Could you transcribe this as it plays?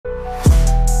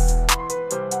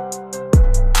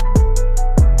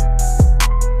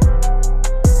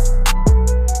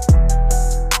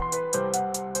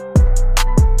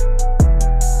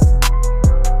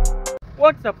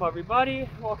What's up, everybody?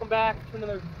 Welcome back to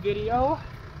another video.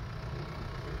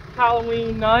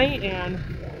 Halloween night, and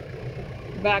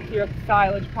back here at the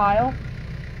silage pile.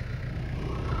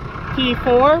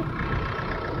 T4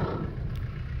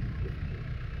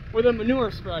 with a manure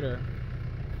spreader.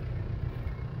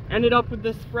 Ended up with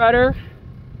this spreader.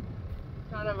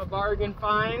 Kind of a bargain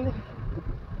find.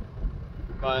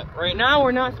 But right now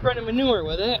we're not spreading manure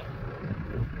with it.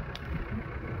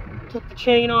 Took the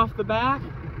chain off the back.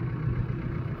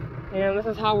 And this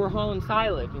is how we're hauling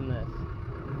silage in this.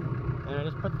 And I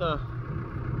just put the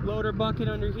loader bucket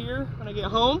under here when I get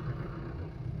home.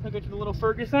 Hook it to the little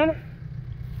Ferguson.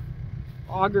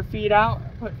 Auger feed out.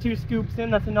 Put 2 scoops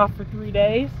in. That's enough for 3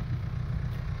 days.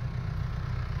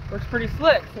 Works pretty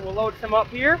slick. So we'll load some up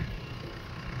here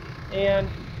and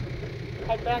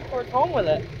head back towards home with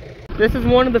it. This is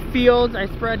one of the fields I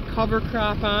spread cover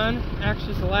crop on.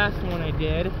 Actually, it's the last one I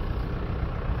did.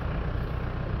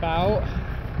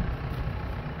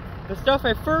 The stuff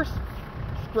I first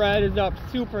spread is up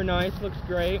super nice, looks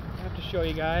great. I have to show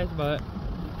you guys, but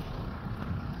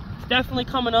it's definitely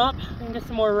coming up. We can get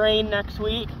some more rain next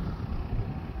week.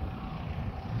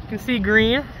 You can see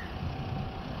green.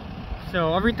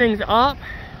 So everything's up.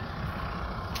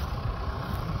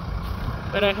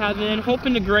 That I have in,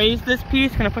 hoping to graze this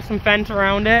piece. Gonna put some fence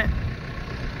around it.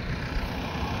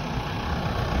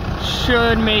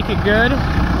 Should make it good.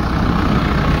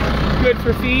 Good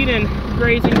for feed and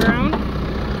grazing ground.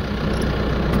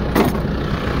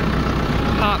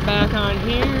 Hop back on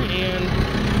here and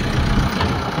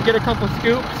get a couple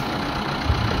scoops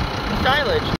of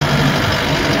silage.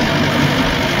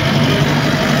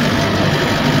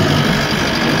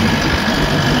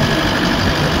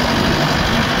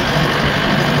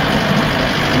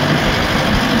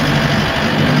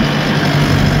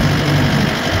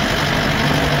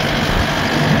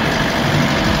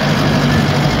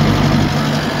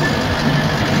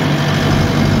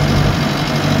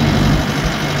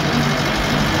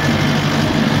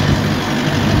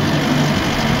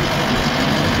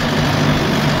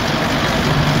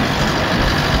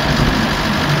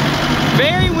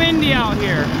 Very windy out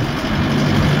here.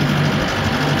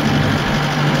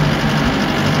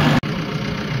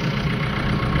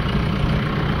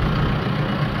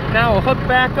 Now we'll hook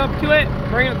back up to it,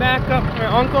 bring it back up to my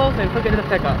uncle's, and hook it to the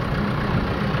pickup.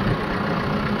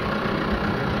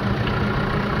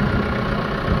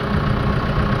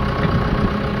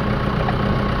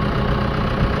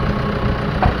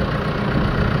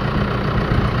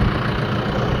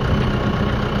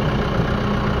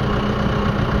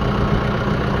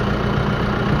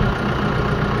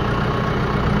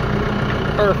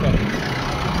 Perfect.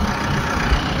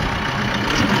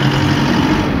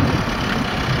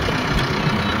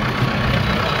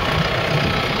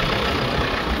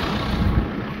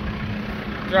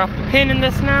 Drop the pin in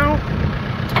this now.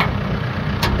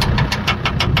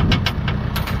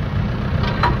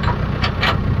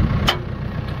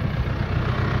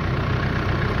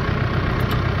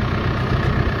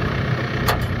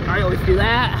 I always do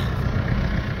that.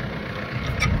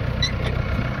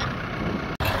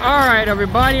 Alright,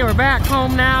 everybody, we're back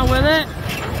home now with it.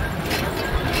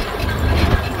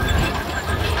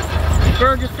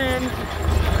 Ferguson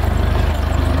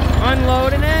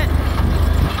unloading it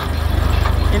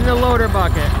in the loader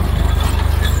bucket.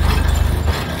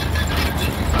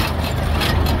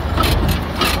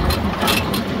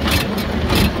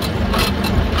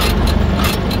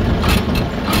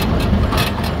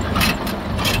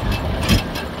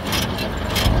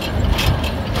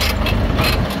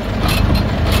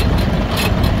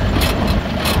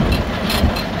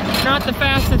 Not the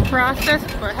fastest process,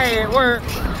 but hey, it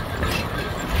works.